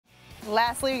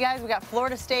Lastly, you guys, we got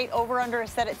Florida State over/under is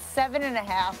set at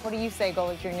 7.5. What do you say,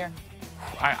 Golic Jr.?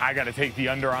 I got to take the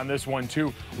under on this one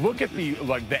too. Look at the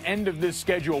end of this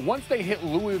schedule. Once they hit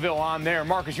Louisville on there,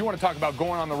 Marcus, you want to talk about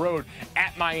going on the road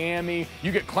at Miami.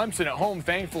 You get Clemson at home,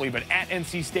 thankfully, but at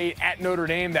NC State, at Notre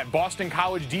Dame, that Boston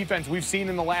College defense we've seen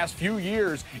in the last few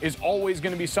years is always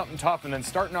going to be something tough. And then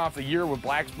starting off the year with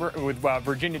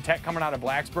Virginia Tech coming out of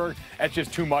Blacksburg, that's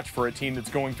just too much for a team that's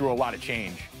going through a lot of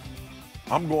change.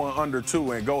 I'm going under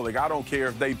 2 and Golic. I don't care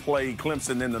if they play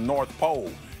Clemson in the North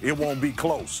Pole. It won't be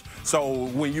close. So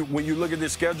when you look at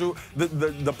this schedule,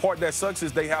 the part that sucks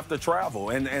is they have to travel.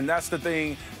 And that's the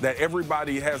thing that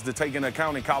everybody has to take into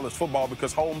account in college football,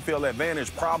 because home field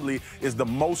advantage probably is the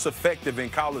most effective in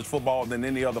college football than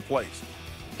any other place.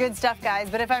 Good stuff, guys.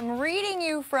 But if I'm reading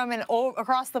you from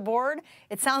across the board,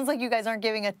 it sounds like you guys aren't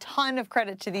giving a ton of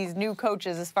credit to these new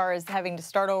coaches as far as having to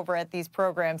start over at these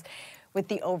programs with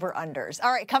the over-unders.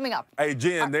 All right, coming up. Hey,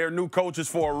 Jen, they're new coaches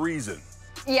for a reason.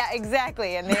 Yeah,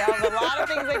 exactly. And they have a lot of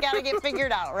things they got to get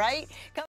figured out, right?